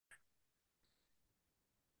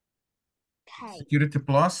Security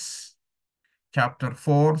Plus, Chapter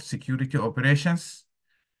 4, Security Operations,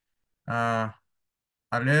 uh,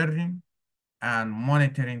 Alerting and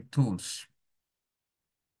Monitoring Tools.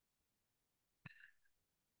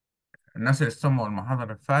 الناس اللي استمعوا المحاضرة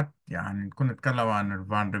اللي فات يعني كنا نتكلم عن ال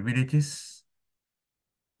vulnerabilities،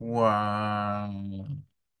 وفي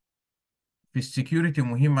السكيورتي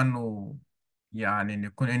مهم انه يعني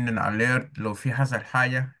نكون عندنا alert لو في حصل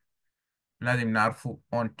حاجة لازم نعرفه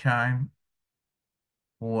on time.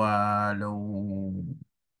 ولو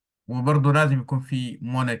وبرضه لازم يكون في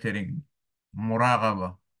monitoring،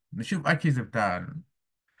 مراقبة، نشوف أجهزة بتاع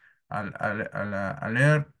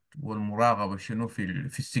الاليرت والمراقبة شنو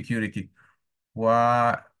في السكيورتي.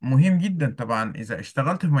 ومهم جدا طبعا إذا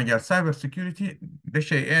اشتغلت في مجال سايبر سكيورتي ده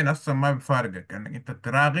شيئين أصلا ما بيفارقك إنك أنت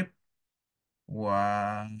تراقب،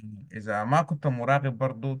 وإذا ما كنت مراقب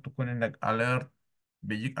برضو تكون إنك alert،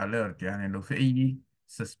 بيجيك alert يعني لو في أي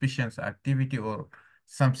suspicious activity or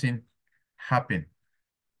something happen.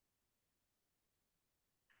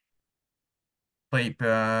 طيب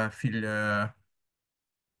في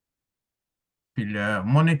ال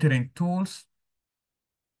monitoring tools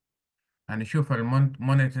هنشوف ال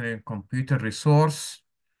monitoring computer resource،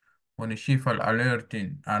 ونشوف ال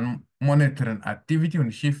alerting and monitoring activity،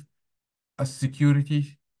 ونشوف ال security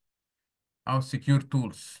أو secure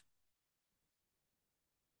tools.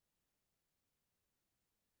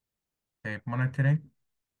 طيب monitoring.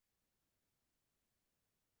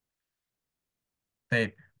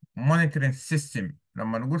 طيب monitoring system،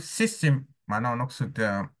 لما نقول system معناه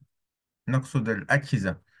نقصد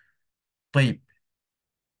الأجهزة. طيب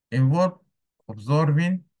involve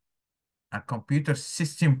observing a computer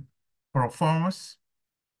system performance،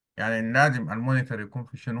 يعني لازم المونيتور يكون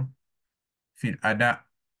في شنو؟ في الأداء،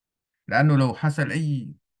 لأنه لو حصل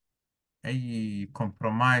أي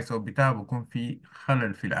compromise أو بتاع بيكون في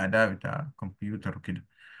خلل في الأداء بتاع الكمبيوتر وكده.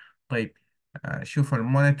 طيب شوف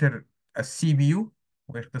المونيتور السي بي يو،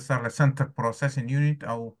 واختصار لسنتر بروسيسنج يونت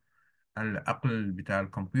أو العقل بتاع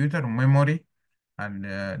الكمبيوتر، ميموري،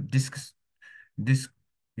 ديسك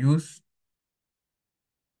يوز،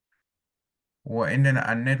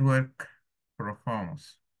 وعندنا النتورك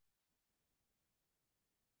performance.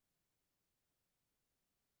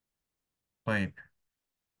 طيب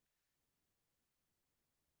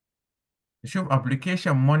نشوف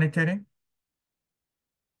application monitoring.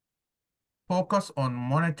 focus on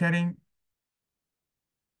monitoring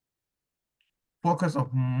focus of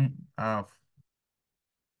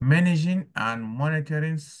managing and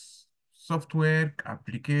monitoring software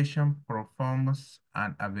application performance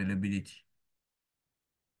and availability.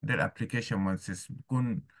 ده الابلكيشن مانسيس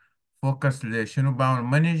بيكون فوكس لشنو؟ بعمل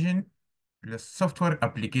مانجين للسوفت وير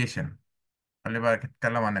ابلكيشن. خلي بالك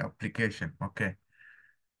اتكلم عن ابلكيشن. اوكي.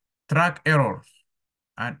 track errors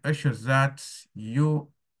and issues that you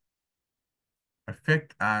affect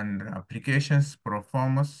an application's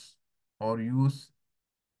performance or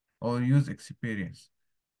use experience.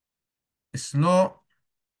 Slow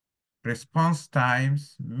response times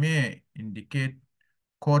may indicate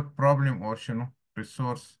code problem or شنو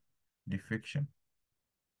resource defection.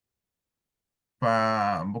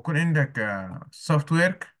 فبكون عندك سوفت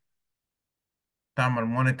وير تعمل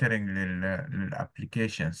مونيتورنج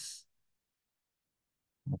للابليكيشنز،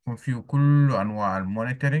 بكون فيه كل انواع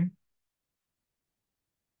المونيتورنج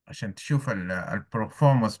عشان تشوف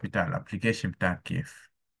البرفورمانس بتاع الابليكيشن بتاعك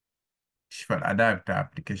كيف، تشوف الاداء بتاع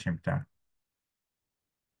الابليكيشن بتاعك،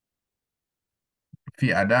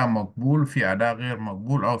 في اداء مقبول، في اداء غير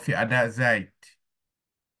مقبول، او في اداء زايد،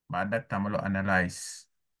 بعدك تعمله انالايز،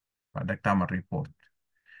 بعدك تعمل ريبورت.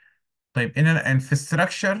 طيب ان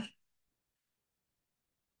الانفراستراكشر،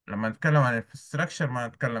 لما نتكلم عن الانفراستراكشر ما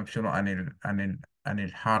نتكلم شنو عن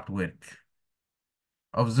الهاردوير.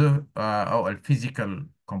 observe أو physical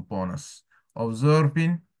components.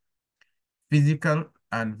 Observing physical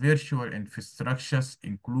and virtual infrastructures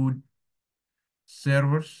include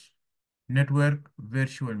servers, network,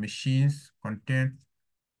 virtual machines, content,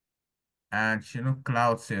 and شنو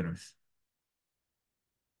cloud service.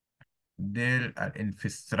 ديل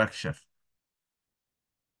الانفراستراكشر.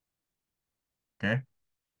 okay.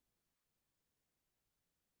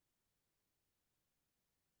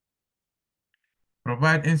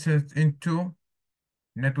 Provide insights into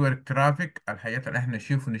network traffic، الحاجات اللي احنا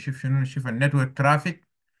نشوف النتورك ترافيك،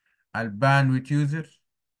 الباندويت يوزر،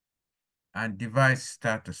 and device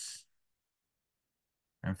status.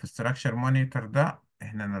 infrastructure monitor ده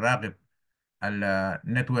احنا نراقب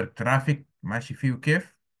النتورك ترافيك ماشي فيه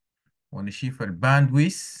كيف، ونشوف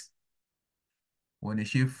الباندويث،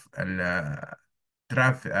 ونشوف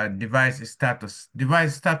ديفايس ستاتس.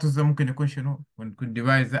 ديفايس ستاتس ده ممكن يكون شنو؟ ممكن يكون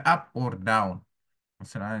ديفايس ده اب اور داون.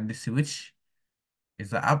 مثلا عندي سويتش،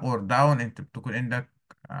 اذا اب اور داون انت بتكون عندك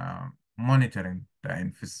مونيتورنج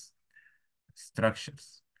في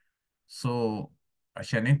structures. سو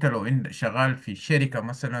عشان انت لو انت شغال في شركة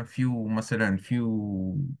مثلا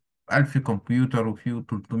فيو 1000 كمبيوتر وفيو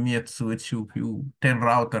 300 سويتش وفيو 10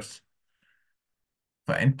 راوترز،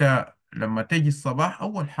 فانت لما تيجي الصباح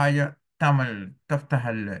اول حاجة تفتح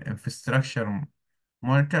الانفراستراكشر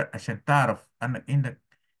مونيتور عشان تعرف انك عندك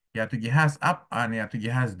يا تو جهاز اب ان يا تو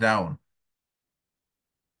جهاز داون.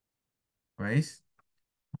 كويس.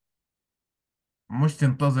 مش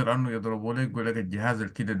تنتظر انه يضربوا لك يقول لك الجهاز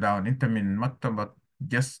الكده داون، انت من مكتبك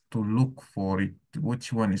just to look for it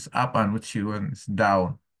which one is up and which one is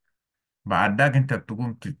down. بعد ذاك انت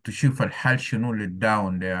بتقوم تشوف الحل شنو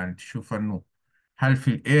للداون ده، يعني تشوف انه هل في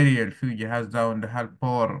الاريا اللي فيه جهاز داون ده هل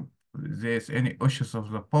باور there's any issues of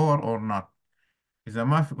the power or not. اذا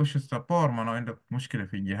ما في issues of power معناه عندك مشكلة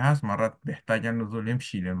في الجهاز، مرات بيحتاج انه زول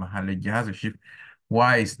يمشي لمحل الجهاز ويشوف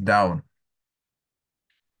why is down.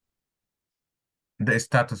 ده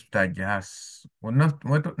ستاتس بتاع الجهاز.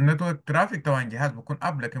 والنتورك ترافيك طبعا الجهاز بيكون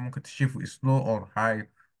اب لكن ممكن تشوفه سلو اور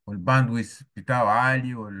هاي، والباندويث بتاعه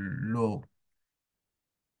عالي واللو.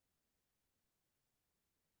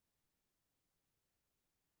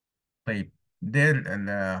 طيب دير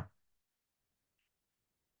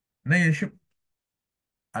نيجي نشوف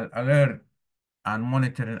الاليرت عن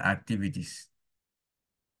monitoring activities.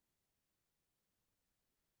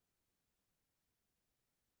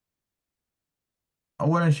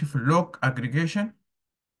 اولا نشوف اللوج اجريجيشن.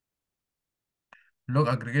 log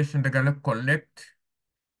aggregation ده قال لك collect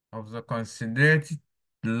of the considered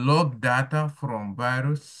log data from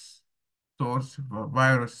virus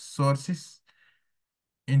sources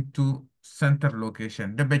into center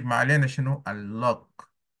location. ده بيجمع علينا شنو اللوج،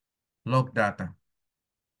 لوج داتا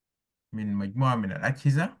من مجموعة من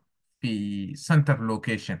الأجهزة في سنتر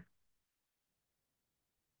لوكيشن.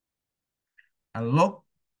 اللوج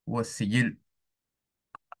والسجل،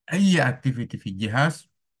 أي اكتيفيتي في الجهاز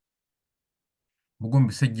بقوم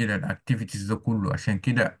بسجل الاكتيفيتيز ده كله. عشان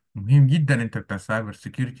كده مهم جدا انت بتاع سايبر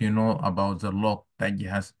سيكيورتي نو اباوت ذا لوج بتاع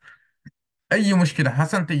الجهاز. اي مشكلة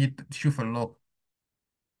حصل تيجي تشوف اللوج.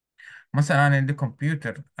 مثلا انا عندي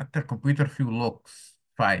كمبيوتر، حتى الكمبيوتر فيه لوجز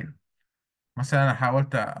فايل. مثلا انا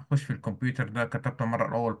حاولت اخش في الكمبيوتر ده، كتبت مرة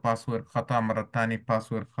الاول باسورد خطأ، مرة الثانية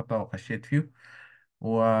باسورد خطأ وخشيت فيه.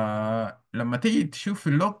 ولما تيجي تشوف في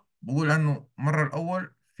اللوج بقول انه مرة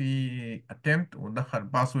الاول في attempt ودخل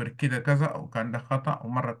باسورد كده كذا وكان ده خطأ،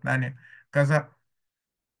 ومرة الثانية كذا.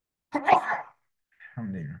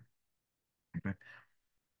 الحمد لله.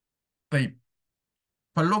 طيب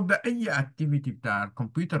فاللوج ده اي اكتيفيتي بتاع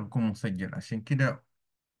الكمبيوتر بيكون مسجل. عشان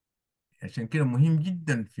كده مهم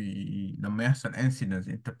جدا في لما يحصل انسيدنت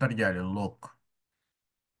انت بترجع لللوج.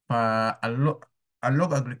 فاللوج اللوج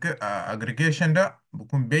اجريجيشن ده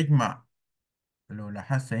بيكون بيجمع، لو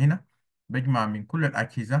لاحظت هنا، بيجمع من كل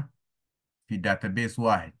الأجهزة في داتابيس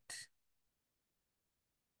واحد.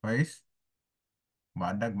 كويس.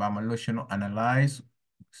 وبعد ذلك بعمل له شنو analyze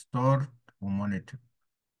store ومونيتور.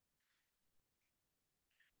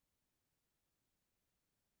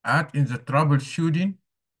 add in the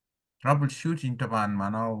troubleshooting طبعا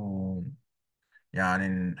معناه يعني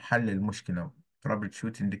نحل المشكلة.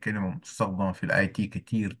 troubleshooting دي كلمة مستخدمة في الاي تي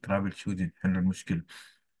كتير. troubleshooting حل المشكلة.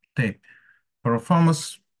 طيب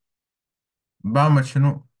performance بعمل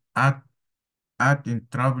شنو add in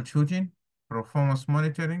troubleshooting performance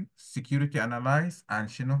monitoring security analyze and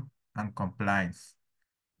شنو and compliance.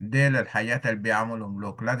 ديل الحاجات اللي بيعملوا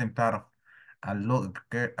لوك. لازم تعرف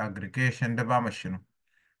اللوك اجريجيشن ده بعمل شنو.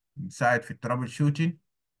 بيساعد في الترابل شوتين،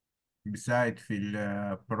 بيساعد في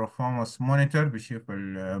البرفورمانس مونيتور، بيشوف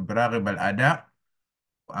براغب الأداء،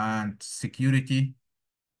 and security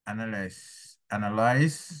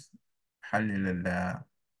analyze حلل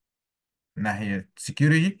ناحية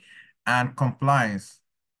security and compliance.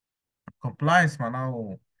 compliance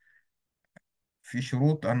معناه في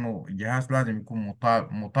شروط انه الجهاز لازم يكون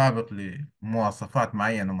مطابق لمواصفات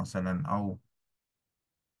معينة مثلا او.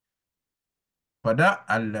 فده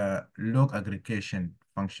اللوج اجريجيشن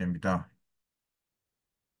فانكشن بتاعه.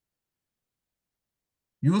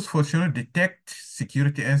 use for شنو detect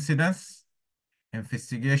security incidents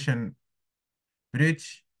investigation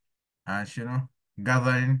breach and شنو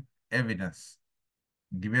gathering evidence.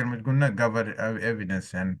 قبل ما قلنا gather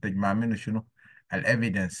evidence يعني تجمع منه شنو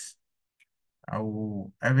evidence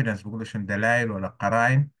او evidence بيقولوا شنو دلائل ولا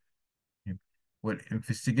قرائن.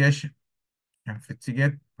 والinvestigation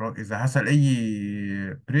investigate إذا حصل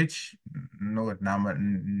أي بريتش نقعد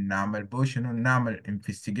نعمل بوشنو، نعمل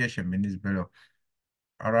investigation بالنسبة له.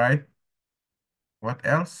 alright. what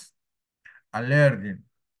else. alerting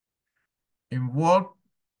involve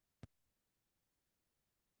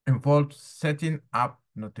setting up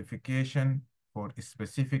notification for a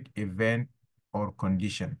specific event or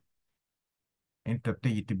condition. انت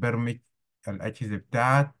بتيجي تبرمج الأجهزة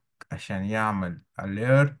بتاعك عشان يعمل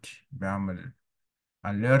alert، بيعمل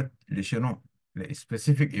alert لشنو؟ ل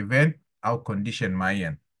specific event أو condition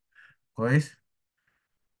معين. كويس.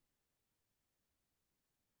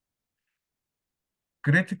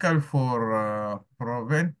 critical for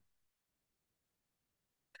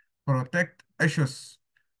protect issues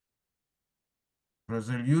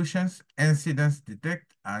resolutions incidents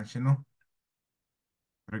detect and شنو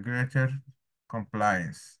regulator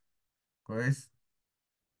compliance. كويس.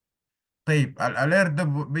 طيب الاليرت ده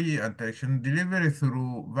بيجي انت شنو delivery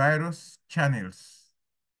through virus channels.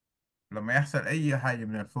 لما يحصل اي حاجه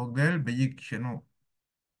من الفوق ديل بيجيك شنو،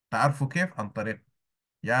 تعرفوا كيف؟ عن طريق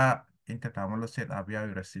يا انت تعمل له سيت اب، يا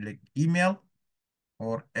يرسل لك ايميل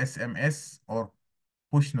or اس ام اس or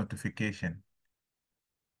push notification.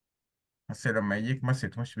 هسه لما يجيك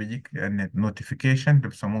مسج مش بيجيك نوتيفيكيشن،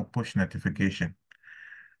 بيسموه push notification،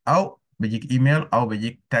 او بيجيك ايميل او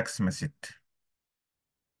بيجيك تكست مسج.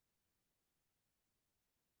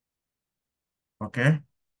 اوكي.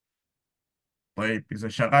 طيب اذا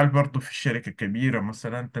شغال برضه في الشركه كبيره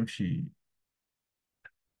مثلا، تمشي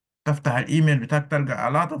تفتح الايميل بتاعك تلقى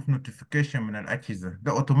a lot of notification من الاجهزه،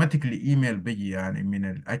 ده اوتوماتيكلي ايميل بيجي يعني من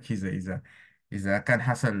الاجهزه. اذا كان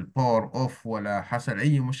حصل باور اوف ولا حصل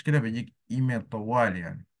اي مشكله بيجيك ايميل طوال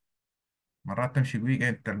يعني. مرات تمشي الويك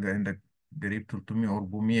اند تلقى عندك قريب 300 او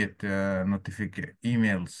 400 نوتيفيك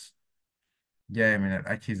ايميلز جايه من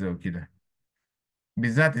الاجهزه وكده.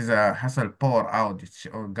 بالذات اذا حصل باور اوت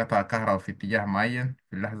او قطع كهرباء في اتجاه معين،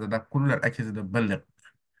 في اللحظه ده كل الاجهزه ده تبلغ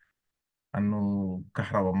انه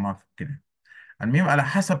كهرباء ما في كده. المهم على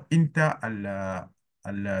حسب انت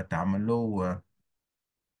اللي تعمل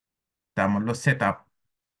له سيت اب.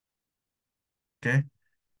 اوكي.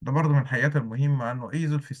 ده برضه من الحاجات المهمه، انه اي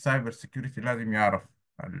زول في السايبر سيكيورتي لازم يعرف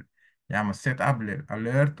يعمل سيت اب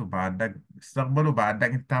للاليرت، وبعد ذاك يستقبله، بعد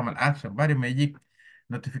ذاك انت تعمل اكشن بعد ما يجيك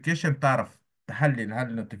نوتيفيكيشن، تعرف تحلل هل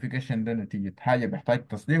النوتيفيكيشن ده نتيجه حاجه بيحتاج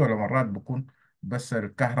تصليح، ولا مرات بكون بس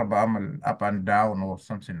الكهرباء عمل اب اند داون or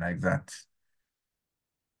something like that.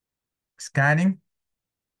 scanning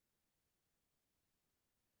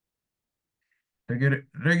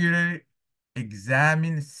regularly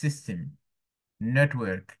examine system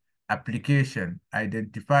network application,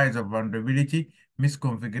 identifies a vulnerability,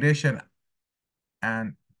 misconfiguration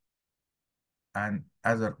and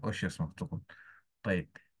other issues مكتوب.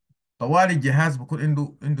 طيب طوال الجهاز بكون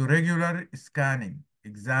عنده regular scanning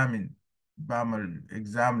examine، بعمل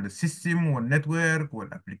exam للسيستم والنتورك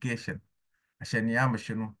والابليكيشن عشان يعمل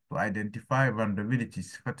شنو to identify vulnerabilities،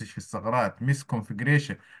 يفتش في الثغرات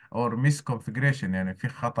misconfiguration or misconfiguration يعني في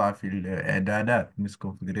خطأ في الإعدادات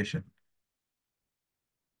misconfiguration.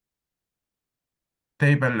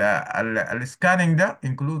 طيب السكاننج ده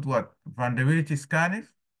include what vulnerability scanning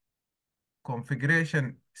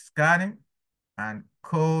configuration scanning and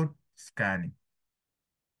code scanning.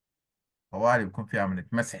 طوالي بيكون في عملية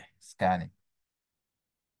مسح scanning.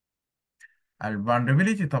 ال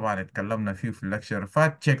vulnerability طبعا اتكلمنا فيه في اللكشر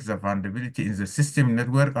فات. check the vulnerability in the system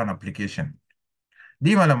network and application.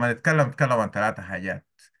 ديما لما نتكلم عن ثلاثة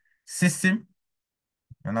حاجات: system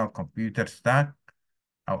يعني كمبيوتر ستاك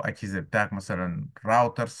أو أجهزة بتاعك مثلا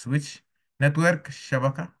راوتر سويتش، نتورك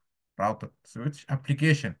الشبكة راوتر سويتش،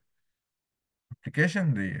 application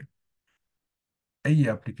دي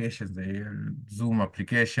اي ابلكيشن زي الزوم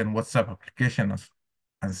ابلكيشن، واتساب ابلكيشن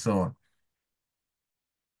and so on.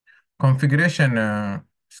 configuration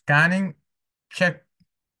scanning check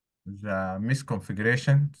the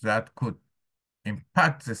misconfiguration that could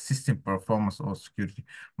impact the system performance or security.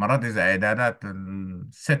 مرات إذا إعدادات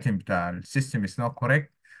السيتنج بتاع السيستم is not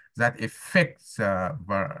correct that affects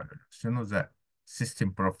شنو the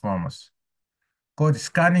system performance. code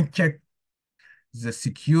scanning check the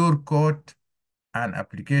secure code and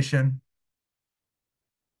application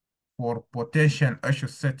for potential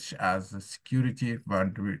issues such as security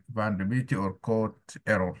vulnerability or code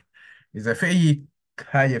error. إذا في أي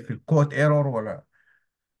حاجة في الكود error ولا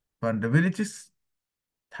vulnerabilities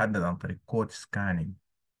تحدد عن طريق code scanning.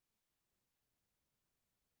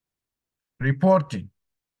 reporting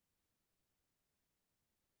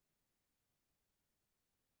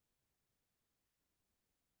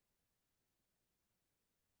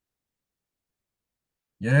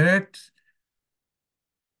generate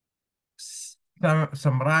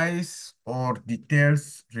summarize or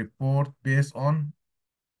details report based on.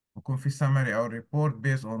 بكون في summary أو report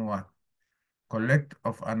based on what collect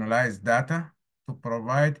of analyzed data to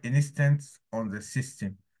provide instance on the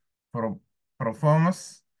system for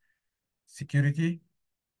performance, security,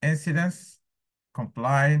 incidents,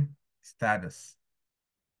 compliance, status.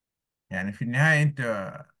 يعني في النهاية أنت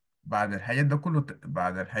بعد الحاجات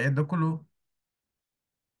ده كله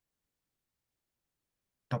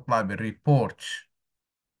تطلع بالريبورت.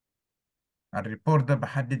 الريبورت ده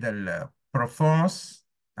بحدد ال performance،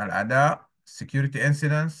 الأداء، security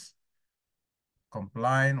incidents،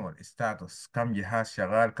 compliance والstatus، كم جهاز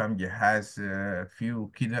شغال، كم جهاز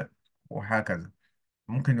فيه كده وهكذا.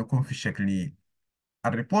 ممكن يكون في شكل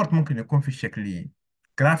الريبورت ممكن يكون في شكل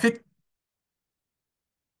جرافيك،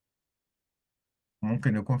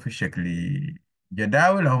 ممكن يكون في شكل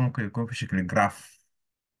جداول، أو ممكن يكون في شكل جراف،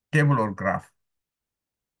 تيبل أو جراف.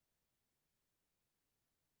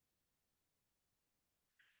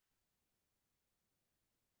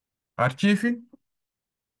 archiving.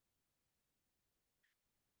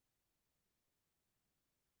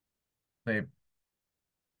 طيب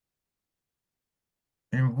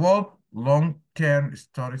involve long-term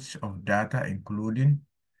storage of data including.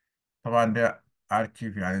 طبعا ده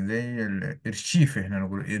archive يعني زي الارشيف، احنا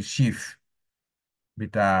نقول الارشيف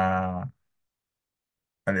بتاع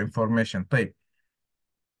الانفورميشن. طيب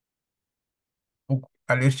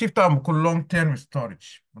الارشيف طبعا بيكون long term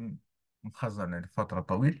storage، مخزن لفترة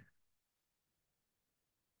طويلة.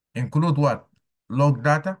 include what log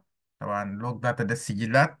data. طبعا log data ده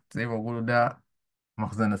السجلات، زي ما بقولوا ده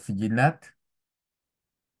مخزن السجلات.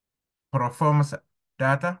 performance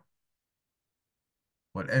data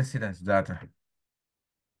والincidence data.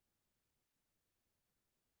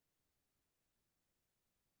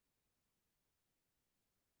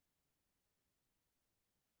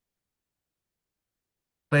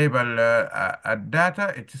 طيب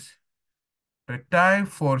الداتا it is retired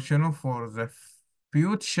for شنو for the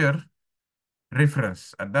future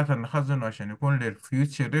reference. الداتا اللي نخزنه عشان يكون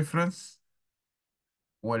للفيوتشر ريفرنس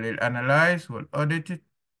وللانالايز والاوديت،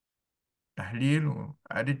 تحليل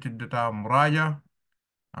واديت الداتا، مراجعة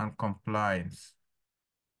عن compliance.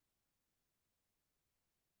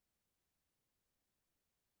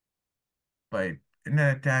 طيب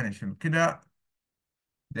هنا تاني شنو كده،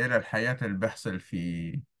 دي الحياة اللي بيحصل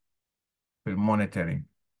في المونيتورنج.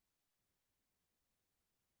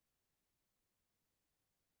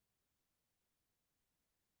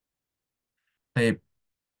 طيب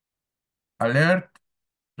alert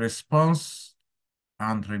response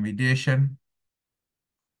and remediation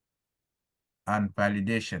and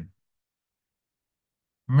validation.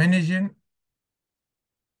 managing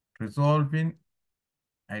resolving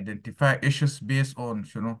identify issues based on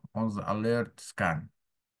شنو on the alert scan.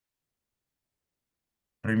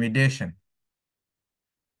 remediation.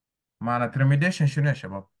 معنى remediation شنو يا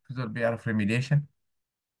شباب؟ في زول بيعرف remediation؟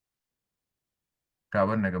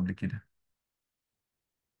 قابلنا قبل كده.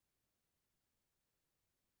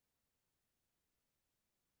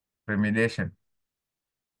 remediation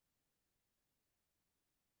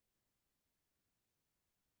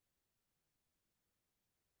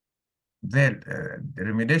زي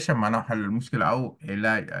remediation معناه حل المشكلة أو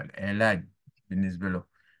علاج بالنسبة له.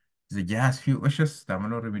 إذا جهاز فيه issues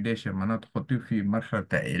تعملوا remediation معناه تحطيه في مرحلة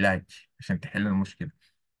علاج عشان تحل المشكلة.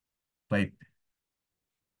 طيب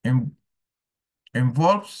in-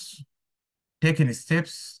 involves taking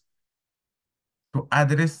steps to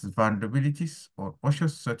address vulnerabilities or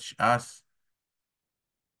issues such as.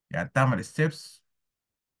 يعني تعمل steps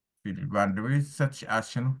في ال vulnerabilities such as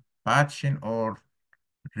شنو patching or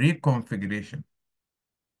reconfiguration.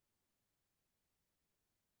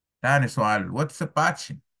 تاني سؤال what's a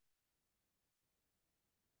patching؟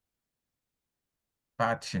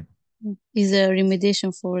 patching. is a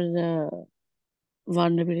remediation for the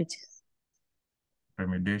vulnerability.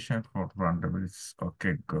 remediation for vulnerabilities.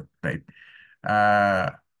 okay good. طيب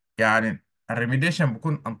يعني الريميديشن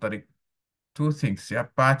بيكون عن طريق two things،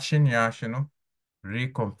 يا patching يا شنو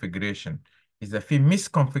reconfiguration. إذا في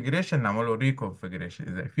misconfiguration نعمله reconfiguration،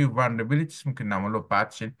 إذا في vulnerabilities ممكن نعمله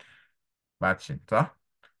patching صح؟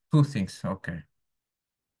 two things. okay.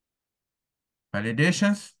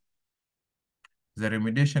 validations. The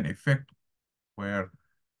remediation effect were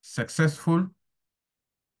successful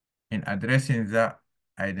in addressing the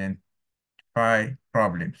identified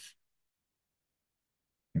problems.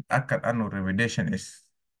 نتأكد أنه remediation is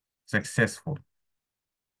successful.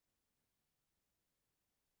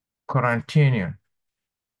 quarantine.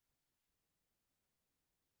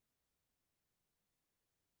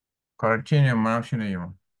 quarantine ما أعرف شنو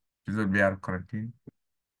يوم، جزء بيعرف quarantine.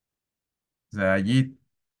 إذا جيت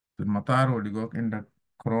في المطار ولقوك عندك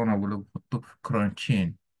كورونا بيقولوا بيحطوك في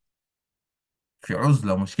كورنتين، في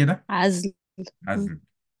عزلة، مش كده؟ عزل. مم. عزل.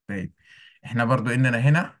 طيب، احنا برضو اننا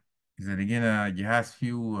هنا اذا لقينا جهاز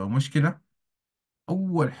فيه مشكلة،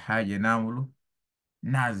 اول حاجة نعمله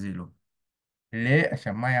نعزله. ليه؟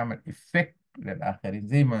 عشان ما يعمل افكت للاخرين.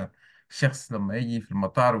 زي ما الشخص لما يجي في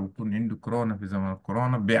المطار ويكون عنده كورونا في زمن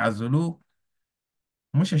الكورونا بيعزلوه،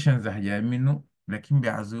 مش عشان زهجان منه، لكن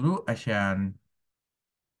بيعزلوه عشان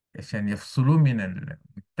يفصلوه من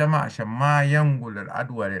المجتمع، عشان ما ينقل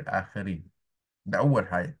العدوى للآخرين. ده أول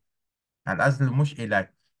حاجة. العزل مش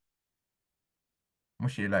علاج،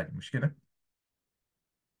 مش علاج، مش كده؟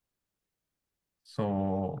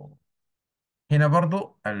 سو هنا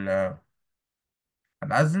برضو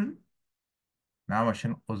العزل نعم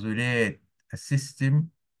عشان isolate السيستم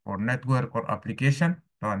or network or application.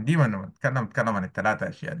 طبعا دي ما نتكلم عن الثلاثة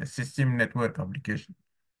أشياء: السيستم، network، application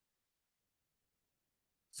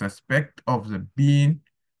suspect of the being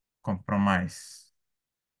compromised.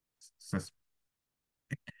 Sus-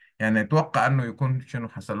 يعني أتوقع إنه يكون شنو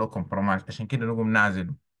حصل له compromise، عشان كده نقوم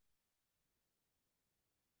نعزله.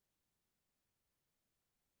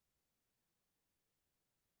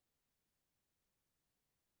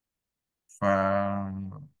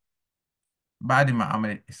 فبعد ما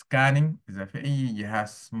عمل سكاننج، إذا في أي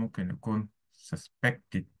جهاز ممكن يكون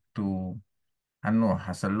suspected to انه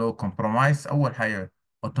حصل له كومبرومايز، اول حاجه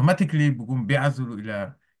اوتوماتيكلي بيقوم بيعزله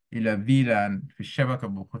الى فيلان في الشبكه،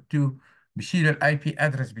 بخطيه، بشيل الاي بي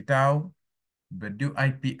ادرس بتاعه، بديه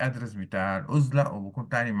اي بي ادرس بتاع العزله، وبكون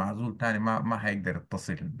تاني معزول تاني، ما هيقدر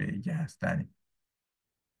يتصل بجهاز تاني.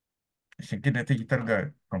 عشان كده تيجي تلقى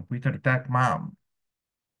الكمبيوتر بتاعك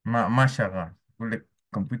ما شغال، يقول لك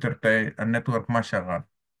الكمبيوتر بتاعي النتورك ما شغال.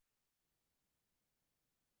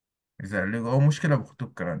 اذا لقوا مشكله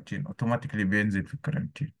بخطوه كرانتين، اوتوماتيكلي بينزل في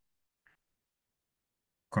كرانتين.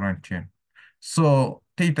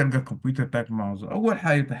 تيجي تلقى الكمبيوتر بتاعك معه، اول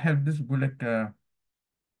حاجه تحب بس بيقول لك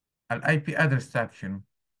الاي بي ادرس بتاعك شنو.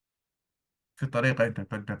 في طريقه انت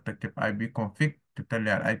تقدر تكتب اي بي كونفيج،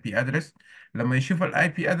 تطلع الاي بي ادرس. لما يشوف الاي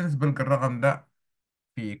بي ادرس بيلقى الرقم ده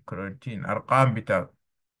في كورنتين، ارقام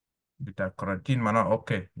بتاع كورنتين، معناه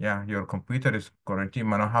اوكي يا يور كمبيوتر از كورنتين،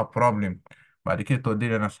 معناه هاف بروبلم. بعد كده تودي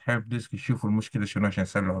لناس هيلب ديسك يشوفوا المشكله شنو عشان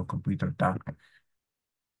يصلحوا الكمبيوتر بتاعك.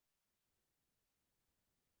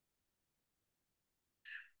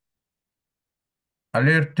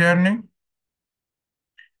 alert turning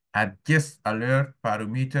adjust alert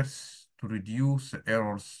parameters to reduce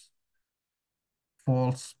errors.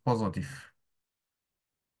 false positive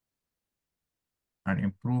and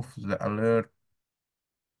improve the alert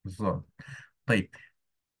result. طيب،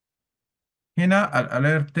 هنا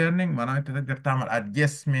الاليرت تيرنينج معناه انت تقدر تعمل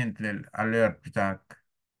adjustment للاليرت بتاعك.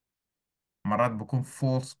 مرات بيكون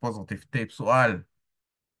false positive. طيب سؤال: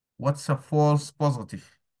 what's a false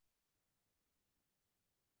positive؟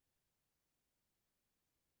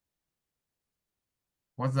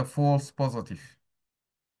 what's a false positive؟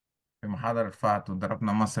 في المحاضرة اللي فاتت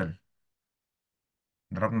ضربنا مثل،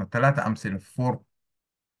 ضربنا ثلاثة أمثلة: for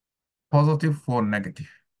positive، for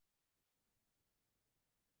negative.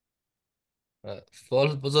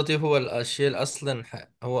 فولس بوزيتيف هو الشيء اللي اصلا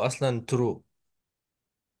هو اصلا ترو.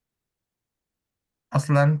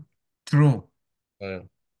 أصلا true.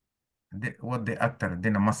 وضح أكتر،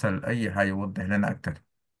 ادينا مثل، أي حاجة وضح لنا أكتر.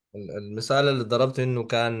 المثال اللي ضربته انه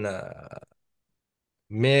كان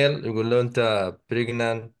ميل يقول له انت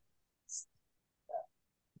بريجنان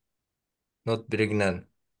نوت بريجنان.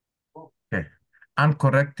 okay.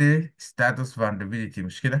 incorrect status vulnerability،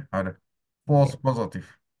 مش كده؟ هذا false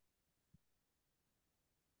positive،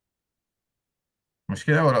 مش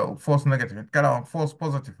كده؟ ولا false negative؟ نتكلم عن false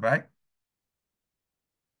positive right؟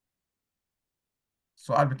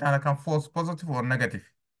 السؤال بتاعنا كان false positive or negative؟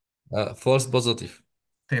 فولس بوزيتيف.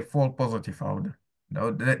 طيب false positive أهو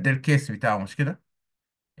ده الكيس بتاعه، مش كده؟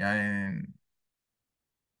 يعني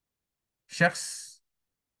شخص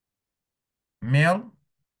male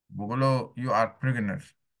بيقول له you are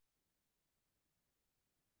pregnant،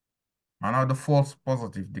 معناه ده false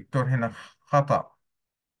positive. دكتور هنا خطأ،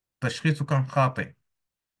 تشخيصه كان خاطئ،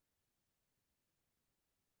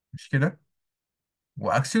 مش كده؟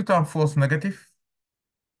 وعكسه كان false negative.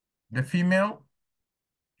 the female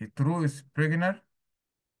he true is pregnant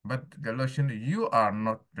but قال له شنو you are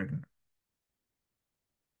not pregnant.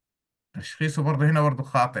 تشخيصه برضه هنا برضه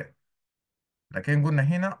خاطئ، لكن قلنا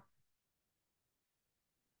هنا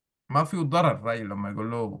ما فيه ضرر رأي لما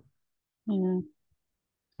يقول له، مم.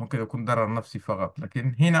 ممكن يكون ضرر نفسي فقط.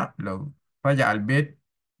 لكن هنا لو رجع البيت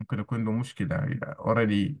ممكن يكون له مشكلة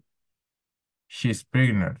already she is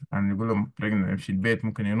pregnant، يعني يقول له pregnant يمشي البيت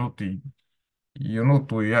ممكن ينط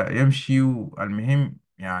ينط ويمشي، والمهم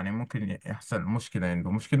يعني ممكن يحصل مشكلة،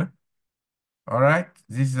 عنده مشكلة. alright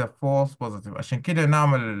this is a false positive. عشان كده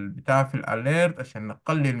نعمل البتاع في الاليرت عشان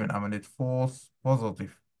نقلل من عملية false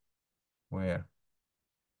positive. where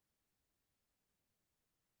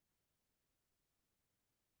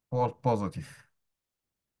false positive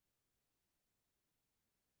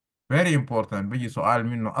very important، بيجي سؤال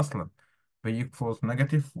منه اصلا، بيجيك false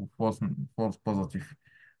negative و false positive.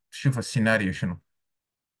 شوف السيناريو شنو.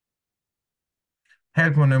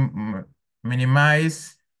 help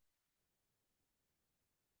minimize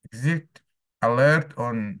exit alert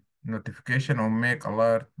on notification or make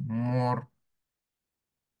alert more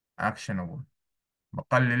actionable.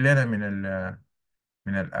 بقلل لنا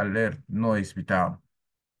من الاليرت نويز بتاعه.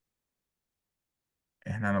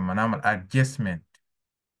 احنا لما نعمل adjustment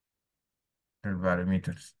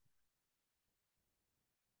للبارامترز.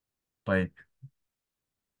 طيب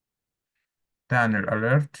تاني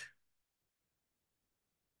الاليرت.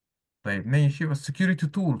 طيب نيجي نشوف السكيورتي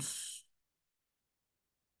تولز.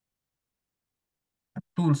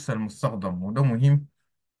 التولز المستخدم، وده مهم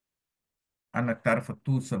انك تعرف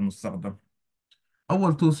التولز المستخدم.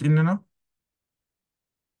 اول تولز اننا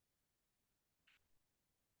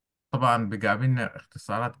طبعا بيقابلنا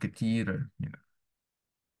اختصارات كتيرة هنا،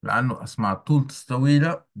 لانه اسماء التولز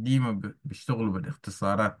طويلة دي ما بيشتغلوا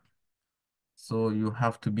بالاختصارات. so you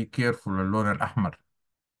have to be careful. اللون الاحمر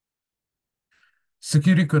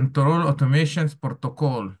Security Control Automation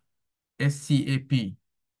Protocol SCAP.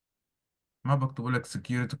 ما بكتب لك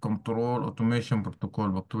Security Control Automation Protocol،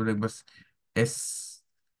 بكتب لك بس S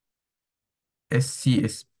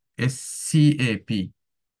SCS SCAP.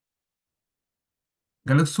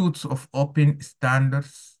 قال لك suites of open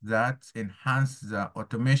standards that enhance the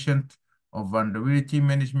automation of vulnerability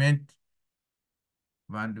management,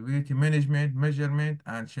 measurement,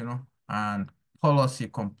 and شنو and policy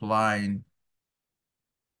compliant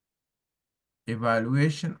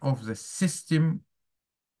evaluation of the system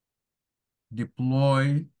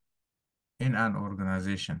deployed in an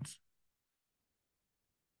organization.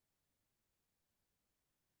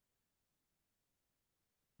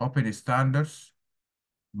 Open standards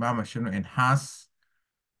بعمل شنو enhance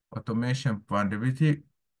automation vulnerability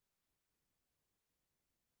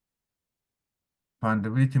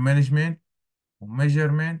management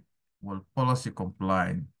وmeasurement والpolicy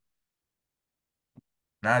compliant.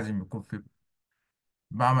 لازم يكون في،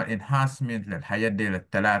 بعمل enhancement للحاجات دي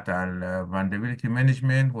الثلاثة، ال vulnerability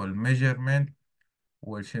management والmeasurement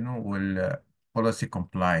والشنو والpolicy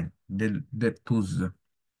compliant. دي التولز.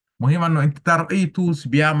 مهم انه انت تعرف اي تولز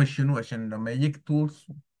بيعمل شنو، عشان لما يجيك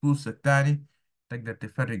تولز التاني تقدر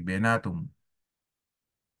تفرق بيناتهم.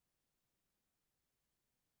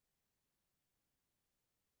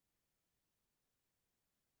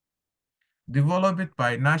 Developed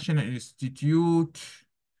by National Institute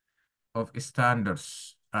of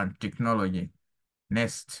Standards and Technology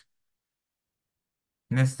NIST.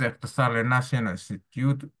 NIST اختصار ل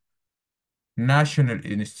National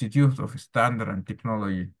Institute of Standards and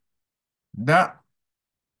Technology. ده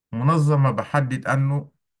منظمة بحدد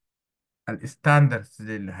انه الستاندردز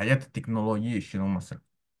للحياة التكنولوجية شنو مثلا.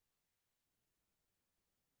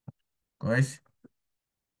 كويس.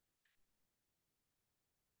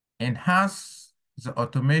 Enhance the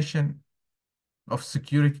automation of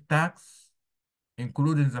security tasks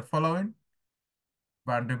including the following: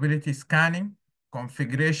 vulnerability scanning,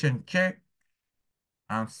 configuration check,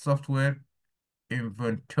 and software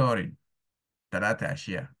inventory. ثلاثة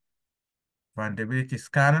أشياء: vulnerability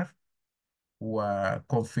scanner و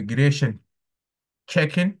configuration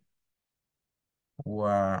checking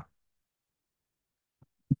و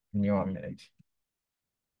new manage.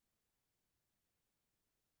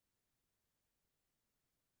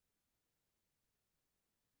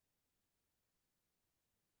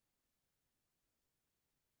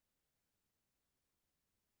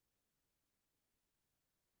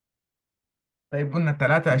 طيب قلنا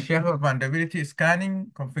ثلاثة أشياء: vulnerability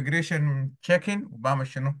scanning، configuration checking، وبعمل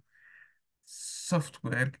شنو؟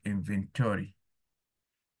 software inventory.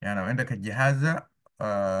 يعني لو عندك الجهاز ده،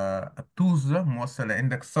 التولز ده موصلة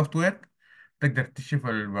عندك السوفت وير، تقدر تشوف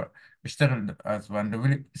بيشتغل از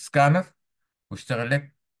vulnerability سكانر، واشتغل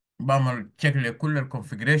لك. بعمل تشيك لكل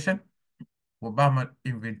الكونفيجريشن، وبعمل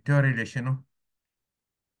انفنتوري لشنو؟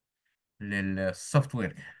 للسوفت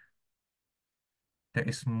وير. ده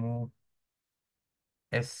اسمه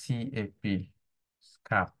SCAP.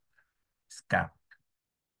 سكاب سكاب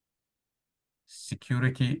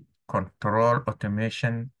Security Control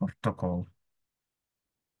Automation Protocol.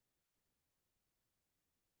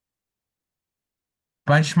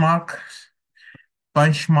 benchmark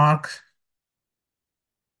benchmark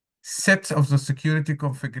sets of the security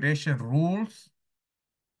configuration rules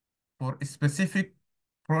for specific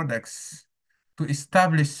products to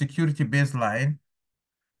establish security baseline,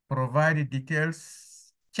 provide detailed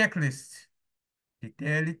checklist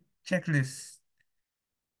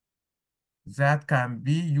that can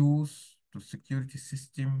be used to security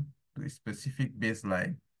system to a specific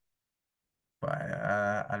baseline.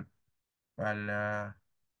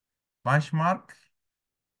 البنشمارك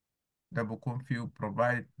ده بيكون فيه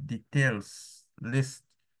provide details list.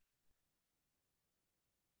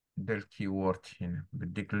 ده الكيورد هنا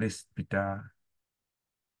بديك list بتاع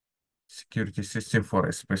security system for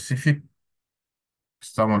a specific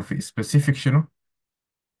استعمل في specific شنو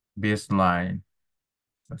baseline.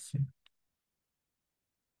 بس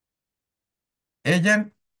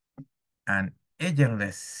agent and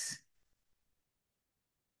agentless.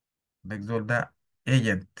 ده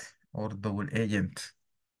agent or double agent.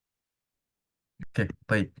 اوكي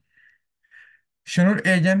طيب شنو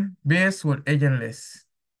الايجنت بيس والايجنتلس؟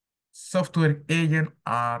 software agents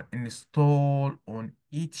are installed on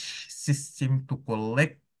each system to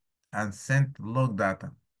collect and send log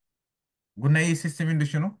data. قلنا اي سيستم عنده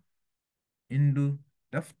شنو؟ عنده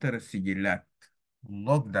دفتر السجلات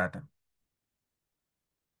log data.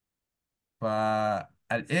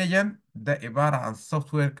 فالايجنت ده عبارة عن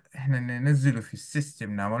سوفت وير احنا ننزله في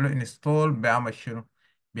السيستم نعمله انستول بيعمل شنو؟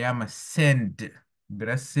 بيعمل send،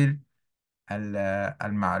 بيرسل ال-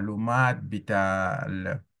 المعلومات بتاع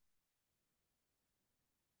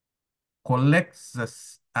collects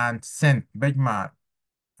and send، بجمع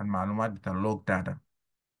المعلومات بتاع اللوج داتا.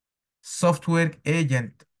 Software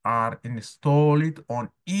agent are installed on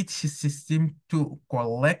each system to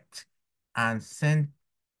collect and send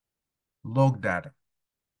log data.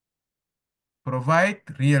 Provide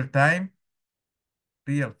real time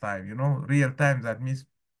you know real time that means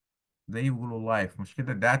زي يقولوا live مش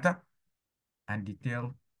كده data and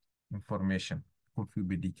detailed information يكون فيه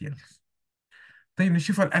بديتيلز. طيب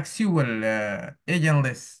نشوف الاكسي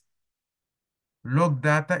agentless. Log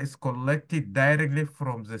data is collected directly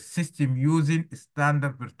from the system using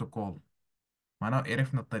standard protocol. معناه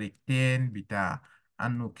عرفنا الطريقتين بتاع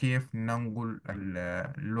انه كيف ننقل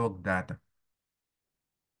اللوج داتا.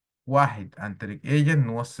 واحد عن طريق ايجنت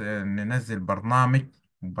ننزل برنامج،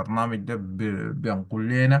 البرنامج ده بينقل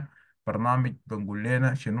لنا برنامج بنقول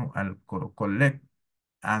لنا شنو collect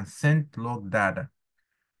and send log data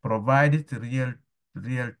provided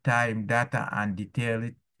real time data and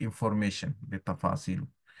detailed information بتفاصيله.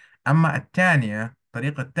 أما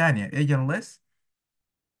الطريقة الثانية agentless.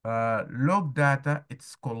 Log data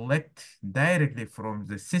it's collect directly from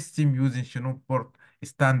the system using شنو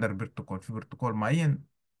standard بروتوكول، في بروتوكول معين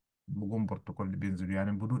بقوم بروتوكول اللي بينزل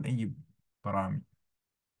يعني بدون أي برامج،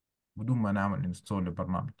 بدون ما نعمل انستول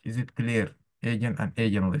لبرنامج. Is it clear agent and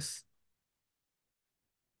agentless؟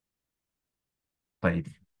 طيب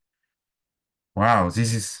wow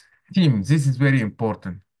this is very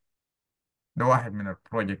important. ده واحد من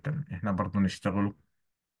البروجكت اللي احنا برضو نشتغله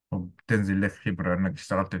وبتنزل لك خبرة انك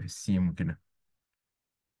اشتغلت في السيم وكده.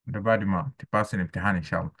 ده بعد ما تباس الامتحان ان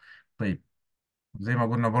شاء الله. طيب زي ما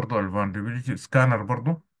قلنا برضو الفاندبيلتي سكانر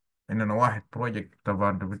برضو اننا واحد بروجكت بتاع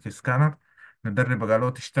فاندبيلتي سكانر ندرب عليه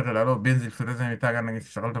تشتغل عليه بينزل في الريزومي بتاعك انك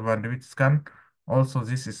اشتغلت فاندبيلتي سكان. Also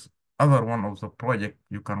this is other one of the project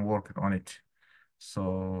you can work on it. So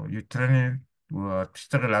you train it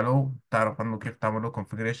وتشتغل عليه تعرف انه كيف تعمله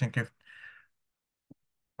configuration كيف.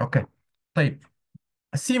 اوكي طيب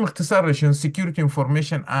السيم اختصار شنو؟ Security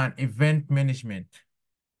Information and Event Management.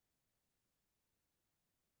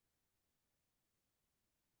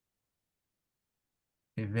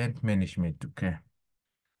 Event Management اوكي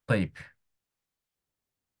طيب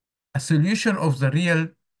a solution of the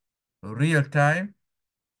real time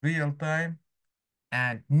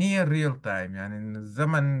and near real time يعني إن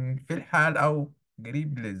الزمن في الحال أو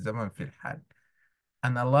قريب للزمن في الحال.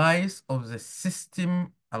 Analyze of the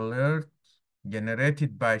system alert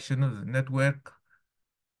generated by شنو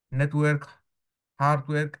network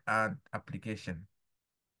hardware and application،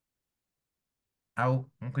 أو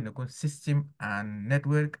ممكن يكون system and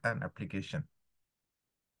network and application.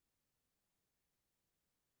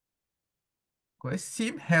 كويس.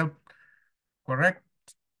 SIEM help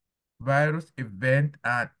correct virus event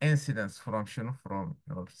and incidents from شنو from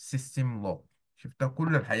your system log. شفت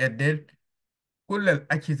كل الحاجات ديل، كل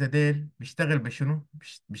الأجهزة ديل بيشتغل بشنو؟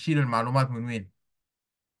 بيشيل المعلومات من وين؟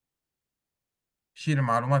 بيشيل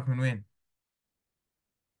المعلومات من وين؟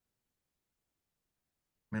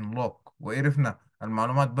 من لوج. وعرفنا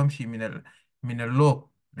المعلومات بمشي من اللوج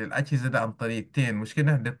للأجهزة ده عن طريقتين مش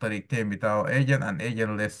كده؟ دي الطريقتين بتاعه agent and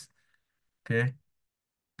agentless. اوكي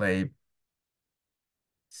طيب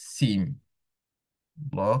سيم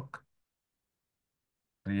بلوك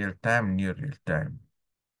ريال تايم نير ريال تايم.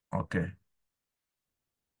 اوكي.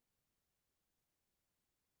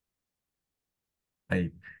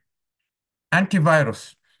 طيب انتي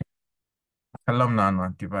فيروس، تكلمنا عنه.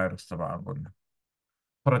 انتي فيروس طبعا قلنا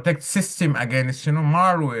protect system against شنو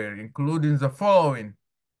malware including the following: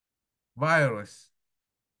 virus,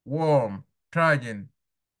 worm, trojan,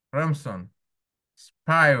 ransom,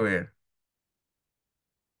 spyware.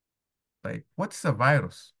 طيب what's a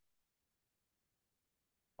virus؟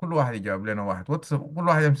 كل واحد يجاوب لنا واحد. كل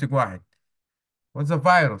واحد يمسك واحد. what's a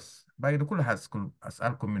virus؟ باقي ده كله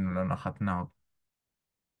أسألكم منه لأن أخذناه.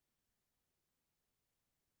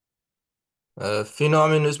 في نوع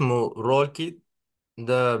منه اسمه رول كيت،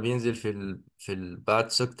 ده بينزل في الباد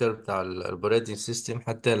سيكتور بتاع الاوبريتنج سيستم،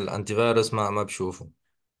 حتى الانتي فيروس ما بشوفه.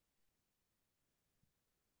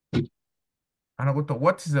 أنا قلت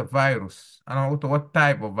what is a virus، أنا قلت what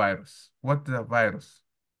type of virus. what is a virus؟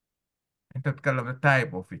 أنت بتتكلم the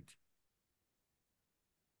type of it.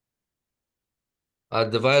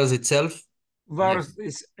 The virus itself. yes. Virus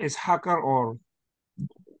is hacker or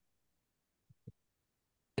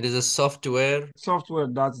It is a software software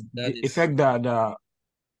that that is affect the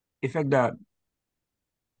affect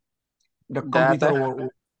the computer data.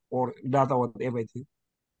 or data whatever it is.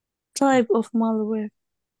 Type of malware.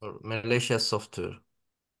 malicious software.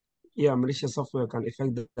 Yeah, malicious software can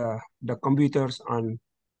affect the computers and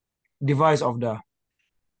device of the.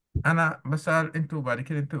 أنا بسأل أنتوا بعد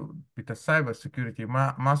كده، أنتوا بتاع السايبر سيكيورتي،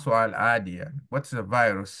 ما سؤال عادي يعني what's the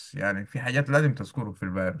virus، يعني في حاجات لازم تذكروا في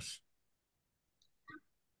الفيروس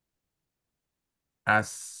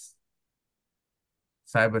as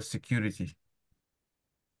cyber security.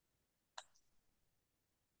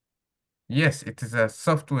 Yes, it is a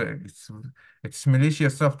software. It's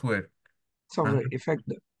malicious software. Uh, Software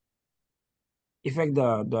affect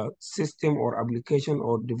the system or application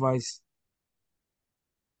or device.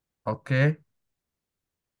 okay.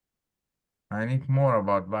 I need more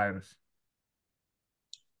about virus.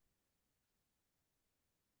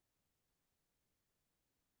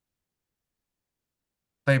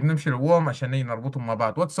 طيب نمشي للورم عشان نيجي نربطهم مع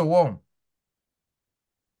بعض. What's a worm؟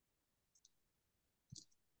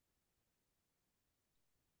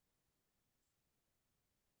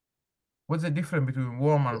 What's the difference between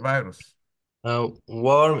worm and virus؟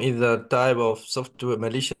 Worm is a type of software,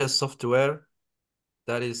 malicious software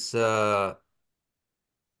that is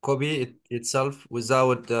copy itself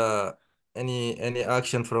without any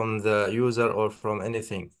action from the user or from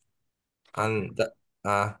anything, Okay. and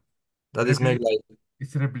that is made Repli like.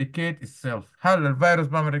 It's replicate itself. هل الفيروس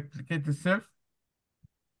بيعمل replicate itself؟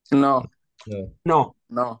 No, No. No,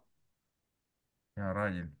 no. يا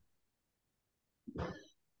راجل.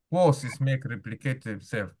 Both is make replicate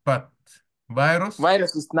itself, but virus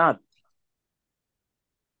Virus is not.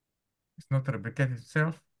 is not replicate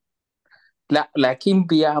itself. لا لكن no.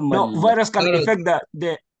 بيعمل Virus can Virus. affect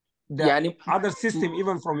the يعني other م- system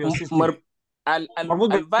even from your م- system. مر... مربوط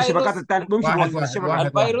بالشبكات الفيروس التانية، بيمشي واحد بوظيفة واحد الشبكة.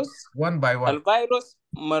 واحد واحد. الفيروس one by one. الفيروس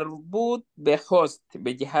مربوط بهوست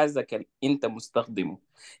بجهازك اللي انت مستخدمه،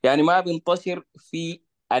 يعني ما بينتشر في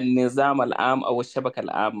النظام العام او الشبكة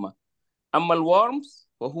العامة. اما الورمز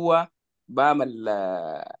فهو بعمل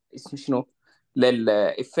اسمه شنو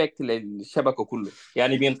للإفكت للشبكة كله،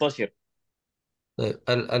 يعني بينتشر. طيب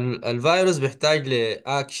ال الفيروس بيحتاج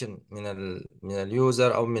لأكشن من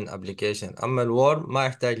اليوزر أو من ابلكيشن، أما الورم ما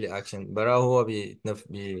يحتاج لأكشن، براه هو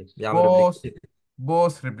بيعمل Both ريبليكيت.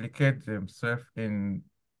 both replicate themselves in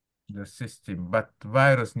the system, but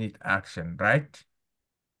virus need action, right?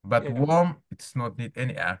 But Yeah. worm it's not need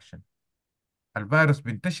any action. الفيروس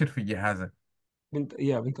بينتشر في جهازك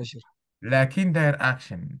بنتشر. لكن داير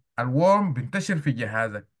action. الورم بينتشر في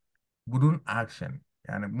جهازك بدون action،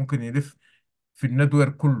 يعني ممكن يلف في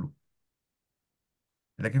النتورك كله،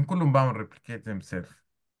 لكن كلهم بعمل replicate themselves.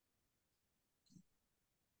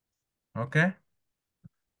 اوكي.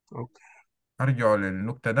 اوكي. ارجعوا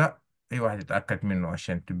للنقطة ده، اي واحد يتأكد منه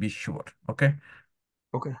عشان to be sure. اوكي.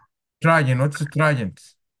 اوكي. Trojan. What's a Trojan؟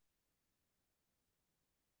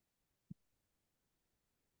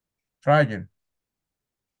 Trojan.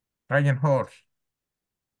 Trojan horse.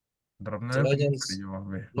 ضربنا له في المثل Trojans يا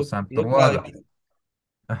جماعة look حسام look طروادة. like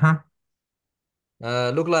اها.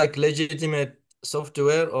 look like legitimate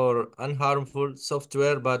software or unharmful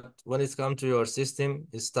software, but when it comes to your system,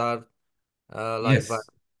 it start like يس.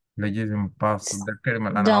 لازم باس ده الكلمة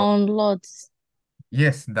اللي انا عاوز. Downloads.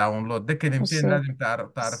 يس داونلود، ده كلمتين Also, لازم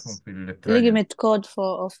تعرفهم في التراجع. legitimate code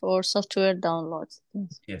for software downloads.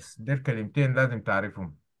 يس ده الكلمتين لازم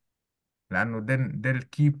تعرفهم، لانه ده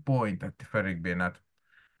الكي بوينت التفرق بيناتهم.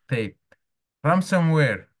 طيب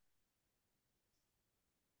ransomware.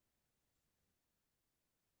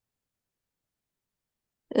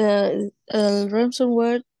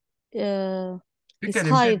 ransomware uh, في is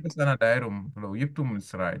كلمتين hide بس أنا دايرهم لو جبتهم من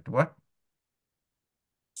سرايت. what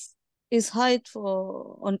is hide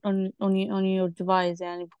for on your device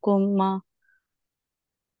يعني بكون ما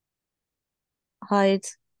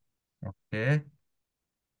hide. اوكي،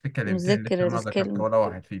 في كلمتين لسه متذكرة ما ذكرت الكلمة. ولا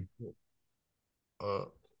واحد فيهم.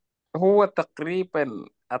 آه. هو تقريبا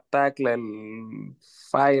اتاك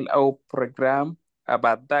للفايل او بروجرام،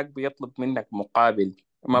 بعد ذاك بيطلب منك مقابل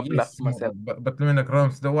مبلغ يس، مثلا. بطلب منك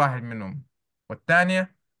رمز، ده واحد منهم.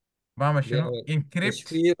 والثانية بعمل شنو؟ بيعمل انكريبت.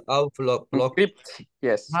 تشفير او بلوك. انكريبت.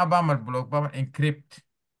 يس. ما بعمل بلوك، بعمل انكريبت.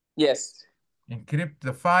 يس. انكريبت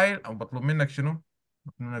ذا فايل، او بطلب منك شنو؟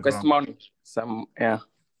 بطلب منك بس رمز. موني سم يا.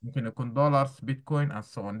 ممكن يكون دولار، بيتكوين and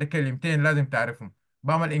so on. ده كلمتين لازم تعرفهم.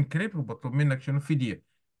 بعمل انكريبت وبطلب منك شنو؟ فدية.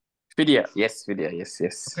 فيديا. يس فيديا. يس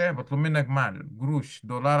يس. اوكي، بطلب منك مال، قروش،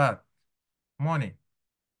 دولارات، موني.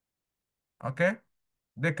 اوكي،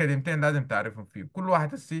 ده كلمتين لازم تعرفهم فيه. كل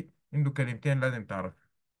واحد هسي عنده كلمتين لازم تعرف.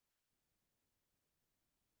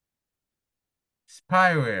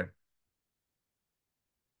 سبايوير.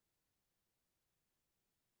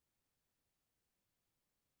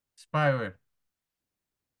 سبايوير.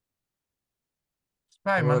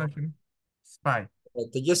 سباي هو معناه شنو؟ سباي.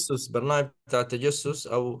 التجسس، برنامج بتاع التجسس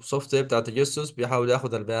او سوفت وير بتاع التجسس بيحاول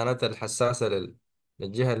ياخذ البيانات الحساسه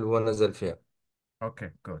للجهه اللي هو نزل فيها.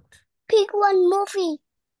 اوكي جود. Pick one movie.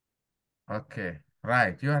 اوكي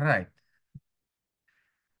رايت، يو ار رايت.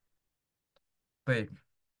 طيب،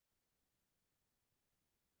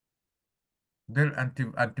 ده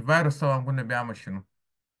الانتي فيروس طبعا قلنا بيعمل شنو؟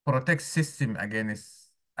 protect system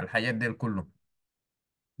against الحاجات دي كله.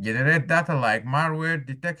 generate data like malware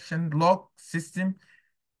detection log system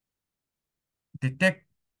detect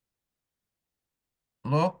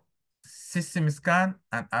log system scan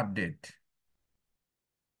and update.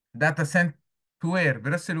 data sent to where؟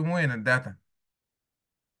 بيرسلوا وين الداتا؟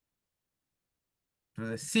 to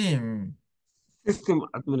the same سيستم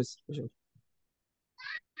ادمنستريشن.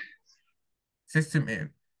 system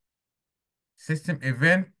system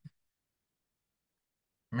event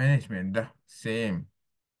management. ده same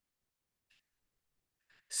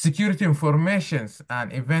security informations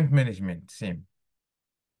and event management same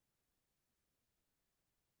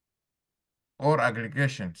or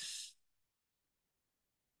aggregations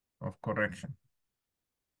of correction.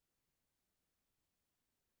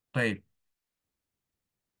 طيب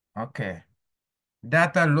اوكي،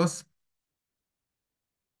 data loss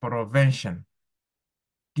prevention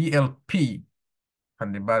DLP.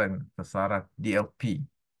 خلي بالك من اختصارات DLP.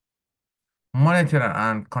 monitor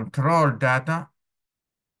and control data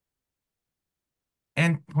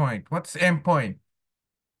endpoint. what's endpoint؟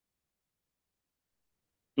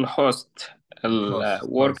 الهوست. host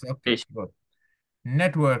الورك كويس. اوكي ستيشن. good.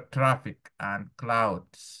 network traffic and cloud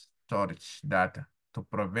storage data to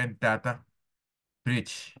prevent data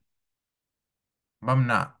breach.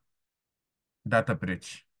 بمنع data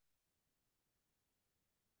breach.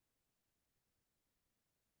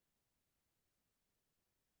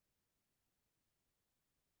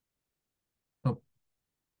 طب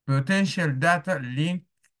potential data link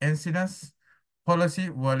incidents policy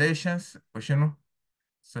violations وشنو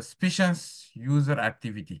suspicious user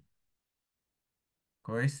activity.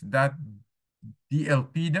 كويس. ده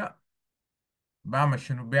DLP ده بعمل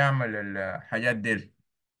شنو؟ بيعمل الحاجات دي: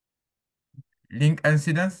 link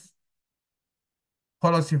incidents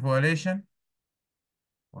policy violation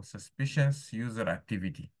و suspicious user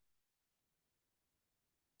activity.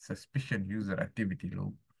 suspicious user activity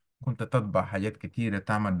لو كنت تطبع حاجات كتيرة،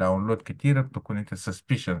 تعمل داونلود كتيرة، بتكون انت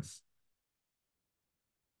suspicious.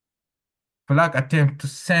 flag attempt to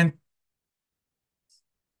send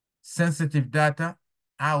sensitive data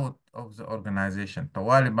out of the organization.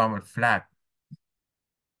 طوالي بعمل flag،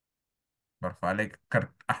 برفع عليك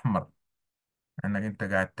كرت أحمر انك انت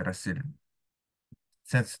قاعد ترسل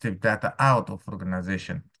sensitive data out of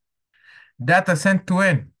organization. data sent to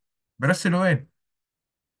وين؟ برسل وين؟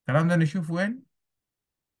 الكلام ده نشوف وين؟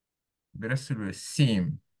 برسل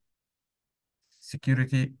السيم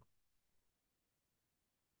security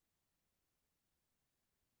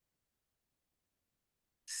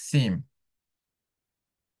سيم.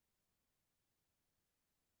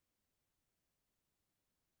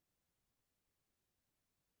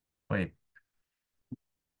 طيب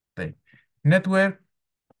طيب network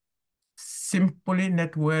simply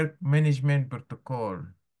network management protocol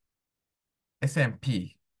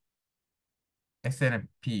SMP.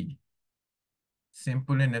 SNMP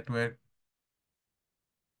simply network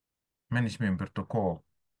management protocol.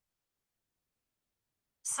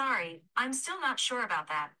 Sorry, I'm still not sure about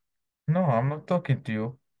that. No, I'm not talking to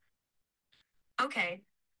you. Okay.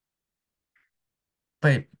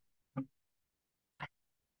 طيب.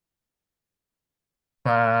 ف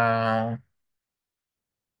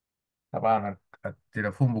طبعا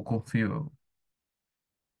التليفون بيكون فيه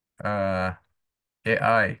آه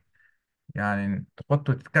AI، يعني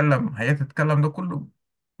تحطه تتكلم، هي تتكلم ده كله.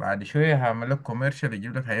 بعد شوية هعمل لك كوميرشال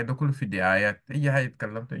يجيب لك هي ده كله في دعايات، أي حاجة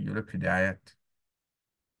اتكلمت يجيب لك في دعايات،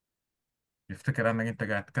 يفتكر انك انت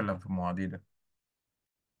قاعد تتكلم في المواضيع ده.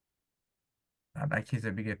 هذا كذا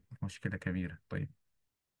بقت مشكلة كبيرة. طيب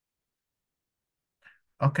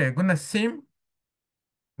اوكي، قلنا السيم،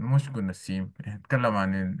 مش قلنا السيم، نتكلم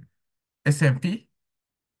عن ال SMP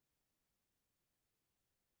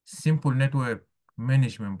Simple Network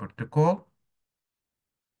Management Protocol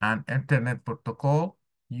and Internet Protocol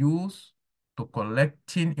used to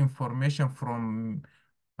collecting information from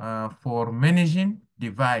for managing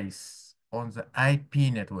device on the IP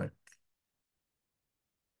network.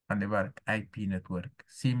 خلي بالك IP network،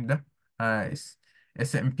 سيم ده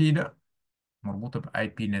SMP ده مربوطة ب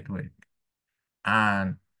IP network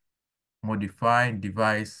and modifying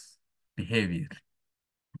device behavior.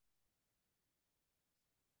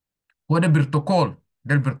 هو ده بروتوكول،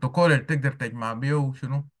 ده البروتوكول اللي تقدر تجمع بيه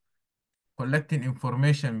شنو collecting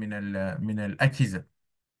information من الأجهزة.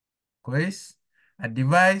 كويس.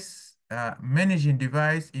 الديفايس managing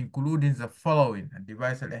device including the following،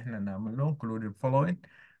 الديفايس اللي احنا نعمل له including following: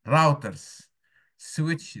 routers,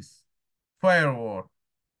 switches, firewall,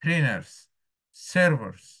 printers,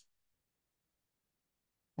 servers.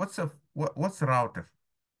 What's router?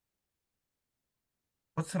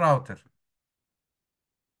 What's router?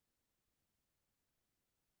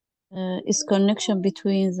 Is connection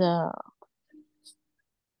between the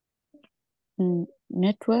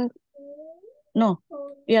network? No.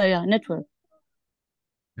 Yeah, network.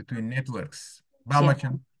 Between networks.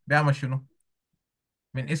 Yeah. بيعمل شنو؟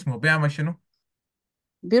 من اسمه بيعمل شنو؟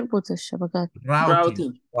 بيربط الشبكات. Routing.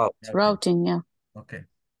 Routing. واو. Routing. Routing, yeah. Okay.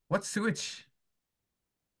 What's switch؟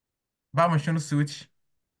 بعمل شنو السويتش؟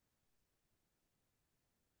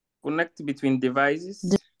 Connect between devices,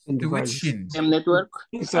 and devices switching. same network,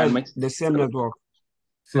 and inside make the same network.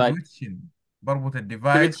 like switching. بربط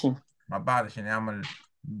الديفايس switching. مع بعض عشان يعمل،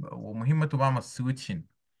 ومهمته بعمل switching.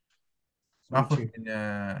 باخد Switching.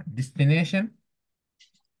 من destination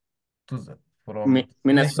to the from من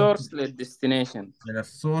destination to السورس للديستنيشن. من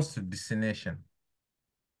السورس destination.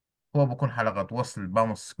 هو بكون حلقة وصل،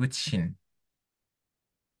 بعمل switching.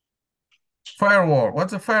 Firewall.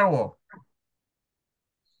 What's a firewall؟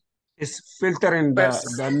 It's filtering First,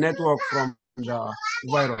 the network from the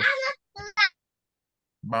virus.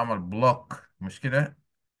 بعمل بلوك، مش كده؟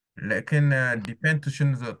 لكن depend to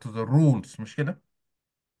شنو to the rules، مش كده؟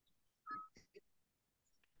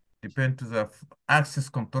 depend to the access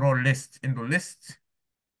control list. عنده list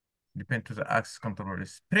depend to the access control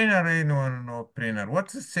list. printer no printer.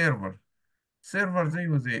 What's a server؟ سيرفر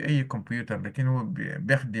زيه زي أي كمبيوتر، لكن هو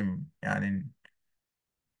بيخدم يعني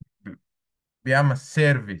بي- بيعمل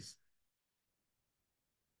سيرفيس.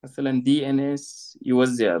 مثلا DNS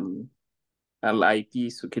يوزع الاي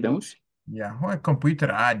بيس وكده، مش يعني هو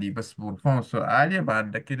كمبيوتر عادي بس برفورمانس عالية،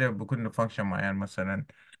 بعد كده بيكون له فانكشن معين، مثلا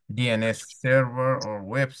DNS server or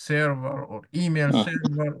web server or email آه.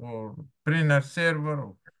 server or printer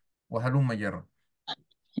server وهلوم جرا.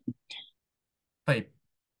 طيب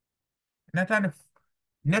نتعرف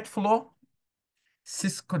نت فلو.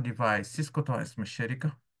 سيسكو ديفايس، سيسكو طبعا اسم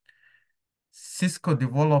الشركة. Cisco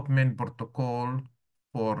Development Protocol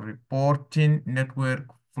for Reporting Network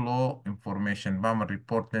Flow Information. بعمل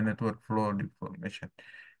report ل network flow information.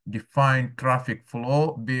 Define traffic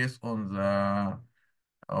flow based on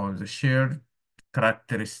the shared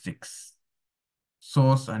characteristics,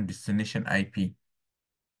 source and destination IP.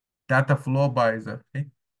 Data flow by the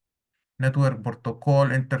network protocol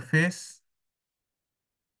interface,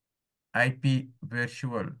 IP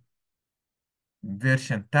virtual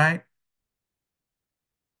version type,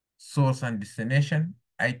 source and destination,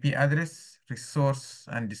 IP address, resource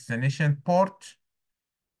and destination port,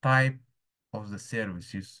 type of the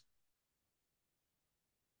services.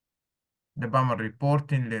 ده بعمل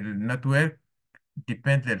reporting للنتورك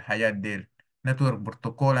depend للحاجات دي: network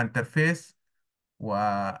protocol interface و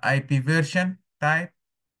IP version type،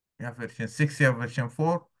 يا version 6 يا version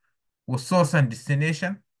 4، والsource and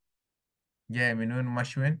destination جاي من وين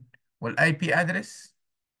وماشي وين، والاي بي ادرس،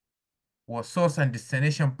 والsource and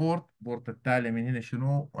destination port، بورت التالي من هنا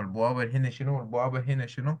شنو، والبوابة هنا شنو، والبوابة هنا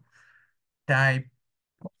شنو، type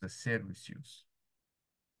of the service use.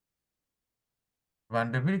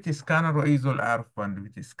 vulnerability scanner، واي زول عارف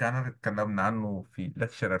vulnerability scanner، اتكلمنا عنه في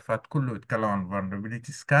الليكشر اللي فات كله، اتكلم عن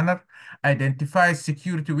vulnerability scanner. identify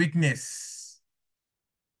security weakness.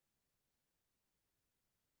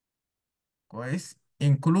 كويس.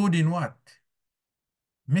 including what؟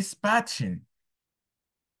 mispatching.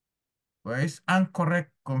 كويس.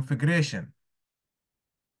 incorrect configuration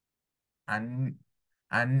and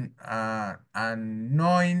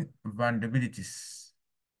unknowing vulnerabilities.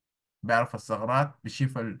 بيعرف الثغرات،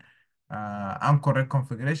 بيشوف ال incorrect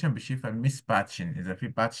configuration، بيشوف ال mispatching إذا في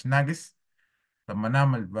باتش ناقص. لما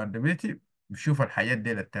نعمل vulnerability بيشوف الحاجات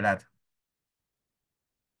دي الثلاثة.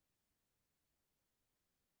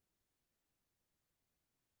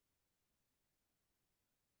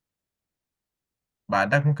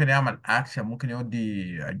 بعدك ممكن يعمل اكشن، ممكن يودي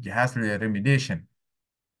الجهاز لريميديشن.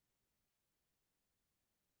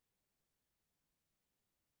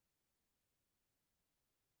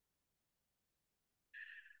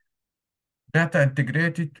 data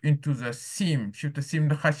integrated into the SIEM. شفت السيم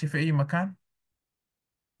ده خش في اي مكان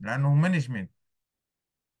لانه مانجمنت.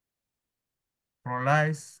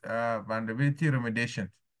 prolies vulnerability remediation.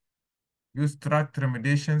 use track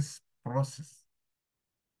remediations process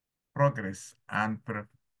progress and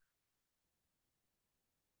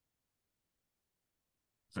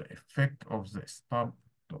the effect of the stop.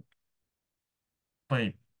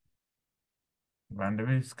 طيب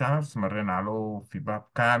vulnerability scanners مرينا عليه في باب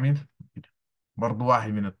كامل، برضو واحد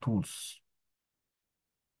من التولز.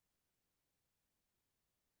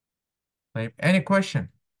 طيب any question؟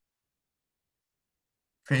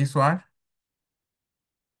 في أي سؤال؟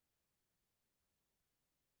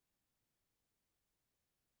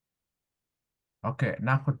 اوكي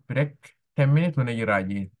ناخد بريك 10 minutes ونجي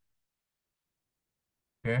راجعين.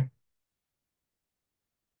 اوكي.